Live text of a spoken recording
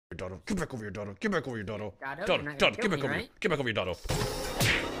Dodo. Get back over here, Dodo. Get back over here, Dodo. Dodo, Get back over here. Get back over here, Dodo.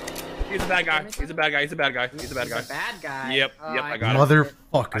 He's a bad guy. He's a bad guy. He's a bad guy. He's a bad guy. He's a bad guy. Yep. Yep. I got it.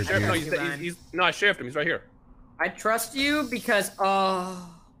 Motherfucker, dude. No, I sheriffed him. He's right here. I trust you because,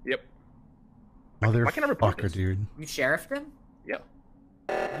 Yep. Motherfucker, why can't I report this? dude. You sheriffed him? Yeah.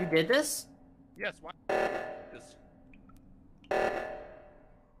 You did this? Yes. Why?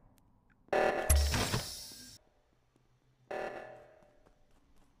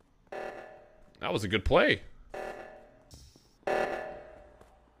 That was a good play.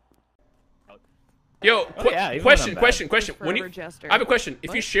 Yo, question. When you, I have a question.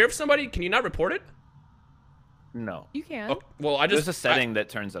 If you sheriff somebody, can you not report it? No. You can. Okay, well, I just there's a setting that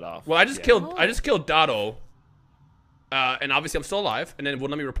turns it off. Well, I just killed Dotto, and obviously I'm still alive, and then it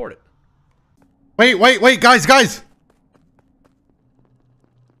wouldn't let me report it. Wait, guys.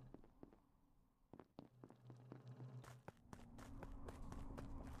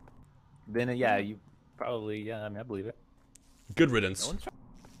 Then yeah, you probably I mean I believe it. Good riddance.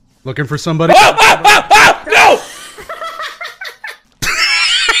 Looking for somebody. No!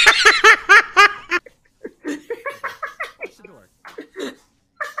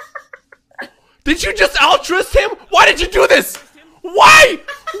 Did you just altruist him? Why did you do this? Why?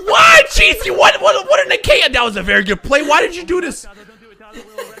 Why, Cheesy? What an chaos. That was a very good play. Why did you do this?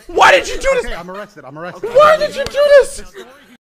 Why did you do this? Okay, I'm arrested. Why did you do this?